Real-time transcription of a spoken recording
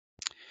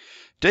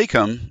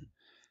DACUM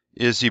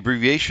is the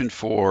abbreviation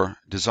for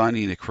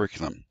designing a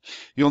curriculum.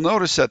 You'll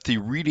notice that the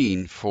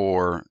reading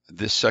for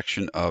this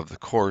section of the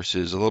course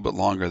is a little bit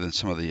longer than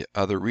some of the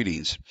other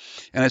readings.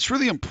 And it's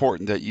really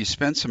important that you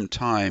spend some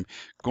time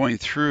going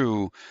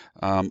through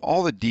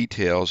all the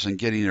details and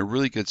getting a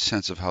really good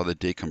sense of how the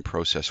DACUM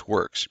process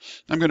works.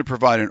 I'm going to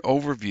provide an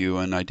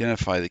overview and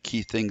identify the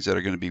key things that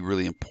are going to be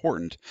really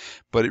important,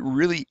 but it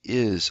really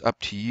is up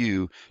to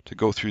you to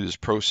go through this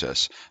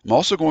process. I'm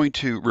also going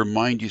to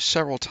remind you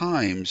several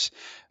times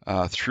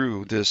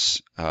through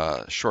this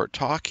short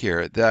talk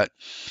here that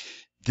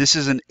this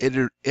is an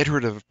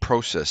iterative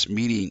process,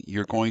 meaning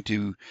you're going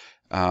to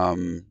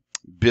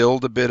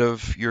build a bit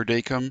of your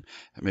DACUM,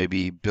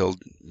 maybe build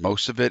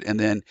most of it, and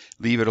then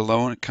leave it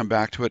alone, come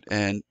back to it,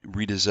 and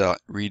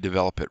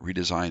redevelop it,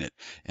 redesign it,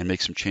 and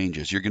make some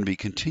changes. You're going to be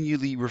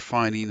continually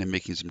refining and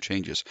making some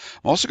changes.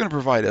 I'm also going to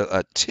provide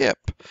a tip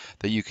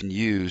that you can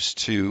use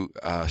to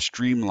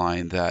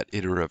streamline that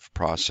iterative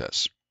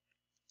process.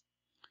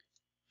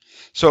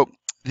 So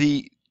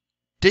the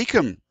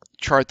DACUM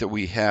chart that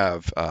we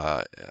have,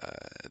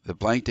 the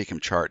blank DACUM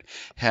chart,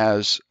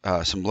 has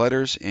some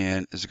letters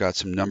and has got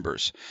some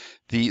numbers.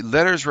 The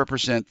letters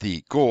represent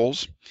the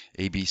goals,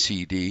 A, B,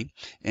 C, D,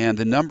 and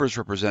the numbers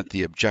represent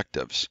the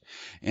objectives.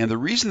 And the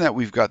reason that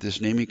we've got this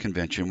naming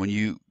convention, when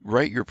you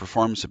write your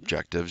performance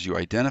objectives, you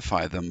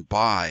identify them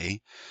by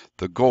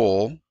the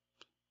goal,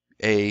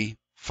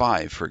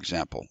 A5, for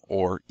example,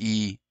 or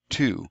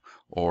E2,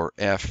 or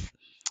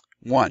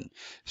F1.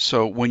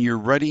 So when you're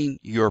writing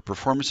your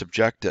performance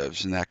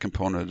objectives in that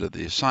component of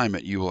the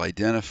assignment, you will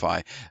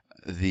identify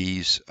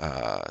these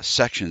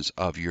sections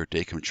of your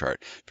DACUM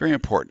chart. Very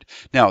important.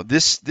 Now,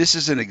 this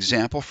is an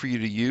example for you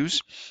to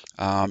use,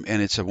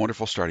 and it's a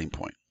wonderful starting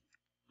point.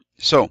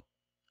 So,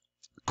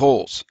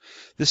 goals.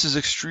 This is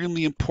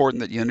extremely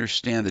important that you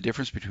understand the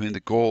difference between the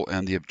goal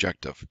and the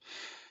objective.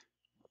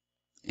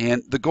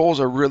 And the goals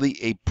are really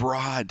a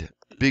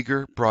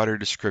bigger, broader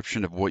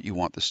description of what you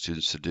want the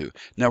students to do.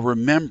 Now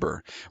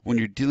remember, when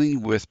you're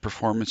dealing with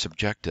performance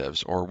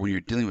objectives or when you're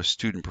dealing with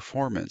student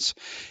performance,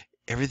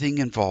 everything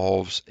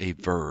involves a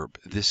verb.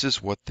 This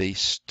is what the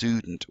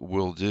student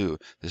will do.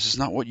 This is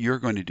not what you're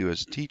going to do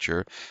as a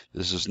teacher.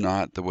 This is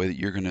not the way that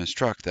you're going to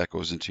instruct. That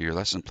goes into your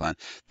lesson plan.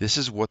 This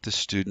is what the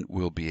student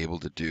will be able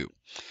to do.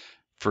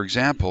 For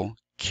example,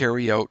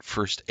 carry out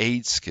first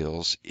aid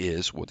skills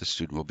is what the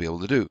student will be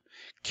able to do.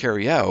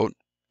 Carry out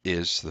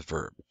is the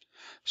verb.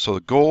 So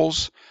the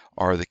goals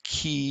are the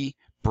key,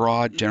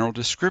 broad, general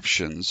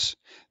descriptions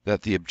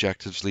that the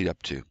objectives lead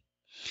up to.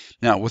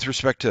 Now, with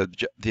respect to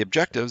the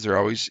objectives, they're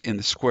always in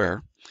the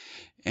square.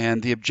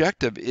 And the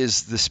objective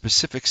is the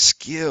specific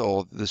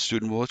skill the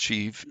student will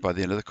achieve by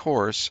the end of the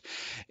course.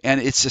 And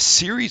it's a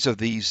series of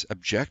these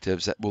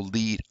objectives that will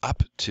lead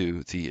up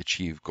to the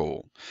achieved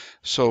goal.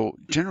 So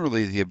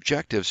generally, the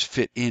objectives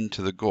fit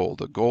into the goal.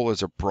 The goal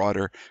is a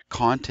broader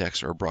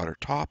context or a broader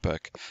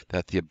topic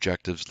that the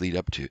objectives lead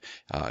up to.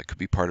 It could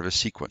be part of a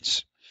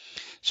sequence.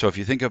 So if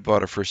you think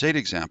about a first aid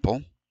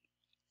example,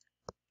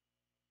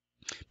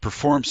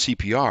 perform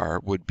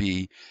CPR would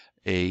be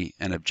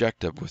an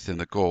objective within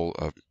the goal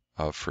of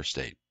first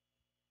aid.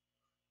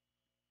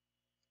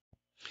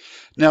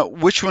 Now,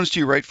 which ones do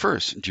you write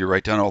first? Do you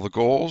write down all the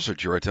goals, or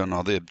do you write down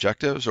all the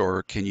objectives,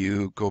 or can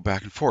you go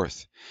back and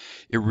forth?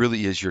 It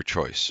really is your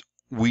choice.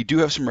 We do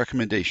have some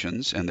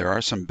recommendations, and there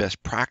are some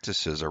best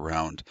practices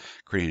around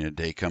creating a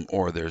DACUM,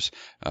 or there's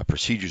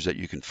procedures that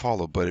you can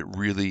follow, but it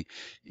really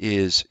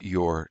is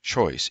your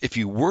choice. If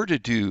you were to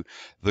do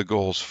the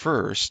goals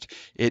first,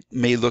 it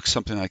may look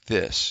something like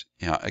this.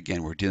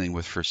 Again, we're dealing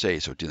with first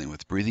aid, so dealing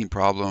with breathing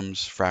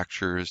problems,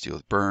 fractures, deal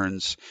with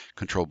burns,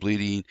 control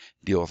bleeding,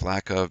 deal with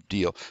lack of,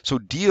 deal. So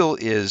deal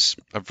is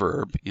a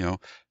verb,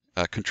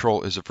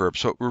 control is a verb.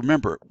 So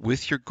remember,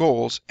 with your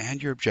goals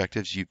and your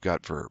objectives, you've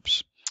got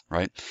verbs.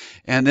 Right?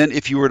 And then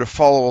if you were to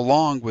follow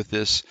along with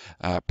this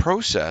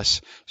process,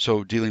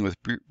 so dealing with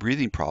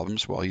breathing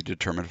problems, well, you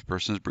determine if a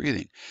person is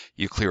breathing.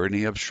 You clear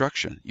any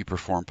obstruction. You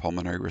perform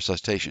pulmonary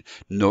resuscitation.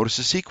 Notice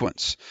the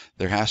sequence.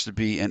 There has to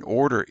be an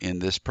order in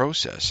this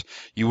process.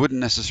 You wouldn't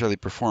necessarily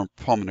perform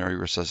pulmonary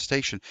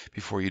resuscitation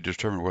before you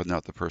determine whether or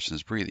not the person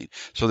is breathing.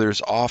 So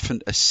there's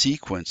often a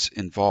sequence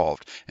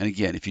involved. And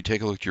again, if you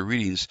take a look at your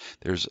readings,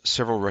 there's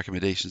several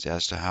recommendations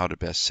as to how to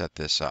best set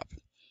this up.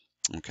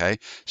 Okay,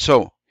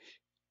 so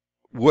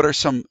what are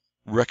some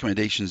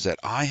recommendations that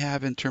I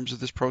have in terms of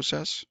this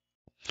process?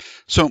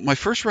 So my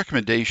first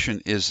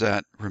recommendation is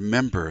that,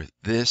 remember,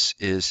 this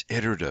is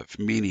iterative,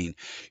 meaning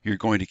you're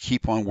going to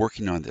keep on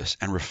working on this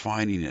and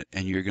refining it,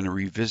 and you're going to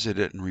revisit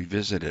it and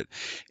revisit it.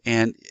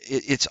 And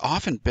it's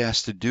often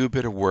best to do a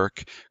bit of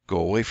work, go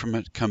away from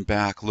it, come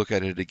back, look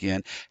at it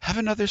again, have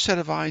another set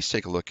of eyes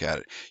take a look at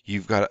it.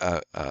 You've got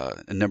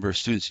a number of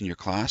students in your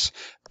class.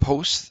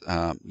 post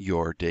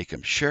your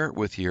DACUM, share it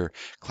with your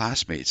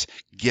classmates,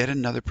 get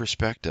another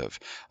perspective.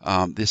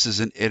 This is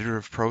an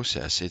iterative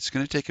process. It's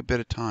going to take a bit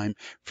of time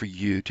for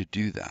you to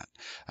do that,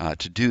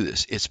 to do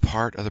this. It's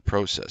part of the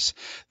process.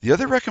 The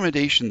other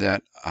recommendation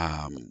that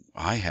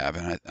I have,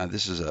 and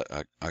this is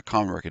a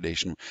common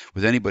recommendation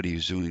with anybody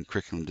who's doing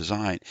curriculum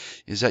design,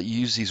 is that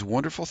you use these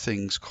wonderful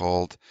things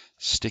called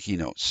sticky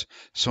notes.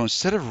 So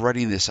instead of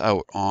writing this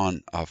out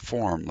on a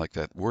form like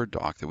that Word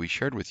doc that we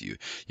shared with you,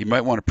 you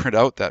might want to print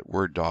out that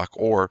Word doc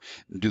or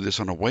do this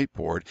on a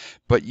whiteboard,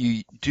 but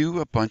you do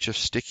a bunch of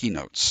sticky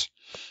notes.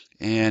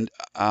 And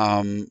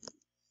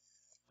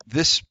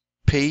this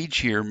page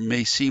here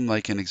may seem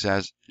like an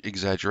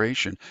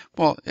exaggeration.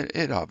 Well,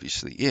 it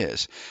obviously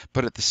is.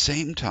 But at the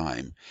same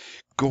time,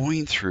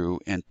 going through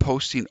and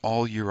posting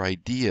all your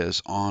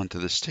ideas onto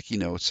the sticky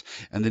notes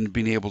and then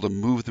being able to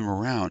move them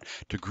around,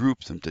 to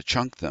group them, to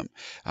chunk them.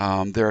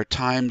 There are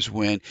times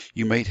when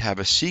you might have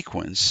a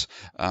sequence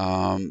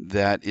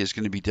that is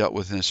going to be dealt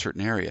with in a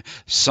certain area.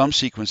 Some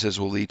sequences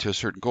will lead to a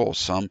certain goal.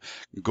 Some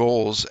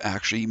goals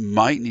actually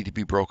might need to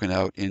be broken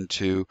out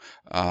into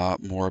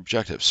more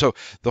objectives. So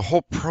the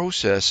whole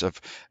process of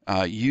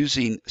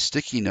using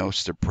sticky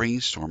notes to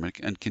brainstorm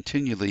and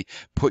continually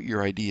put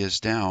your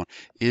ideas down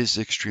is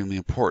extremely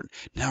important.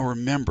 Now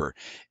remember,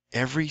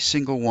 every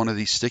single one of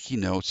these sticky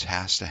notes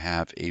has to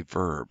have a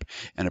verb,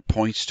 and it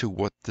points to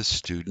what the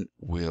student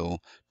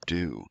will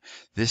do.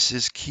 This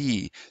is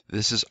key.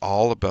 This is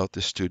all about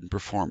the student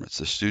performance.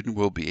 The student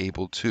will be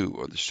able to,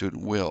 or the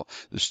student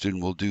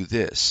will do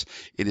this.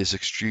 It is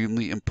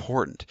extremely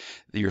important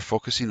that you're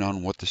focusing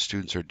on what the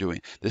students are doing.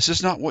 This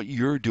is not what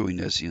you're doing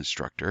as the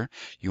instructor.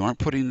 You aren't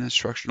putting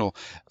instructional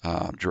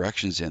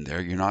directions in there.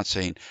 You're not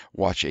saying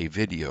watch a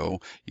video.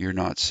 You're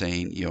not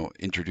saying,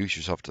 introduce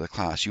yourself to the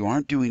class. You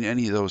aren't doing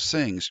any of those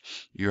things.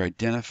 You're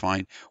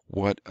identifying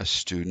what a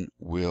student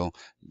will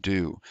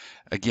do.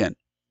 Again,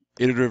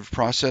 iterative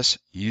process,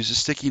 use the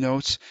sticky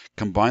notes,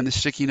 combine the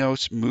sticky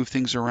notes, move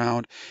things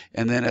around,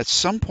 and then at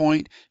some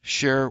point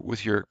share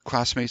with your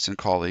classmates and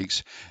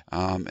colleagues,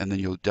 and then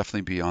you'll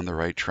definitely be on the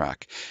right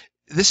track.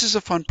 This is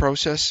a fun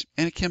process,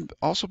 and it can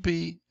also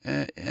be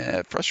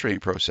a frustrating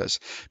process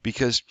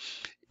because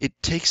it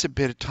takes a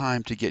bit of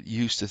time to get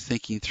used to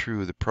thinking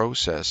through the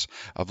process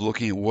of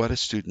looking at what a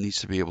student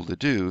needs to be able to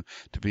do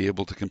to be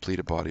able to complete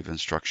a body of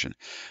instruction.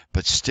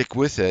 But stick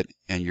with it,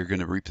 and you're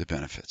going to reap the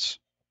benefits.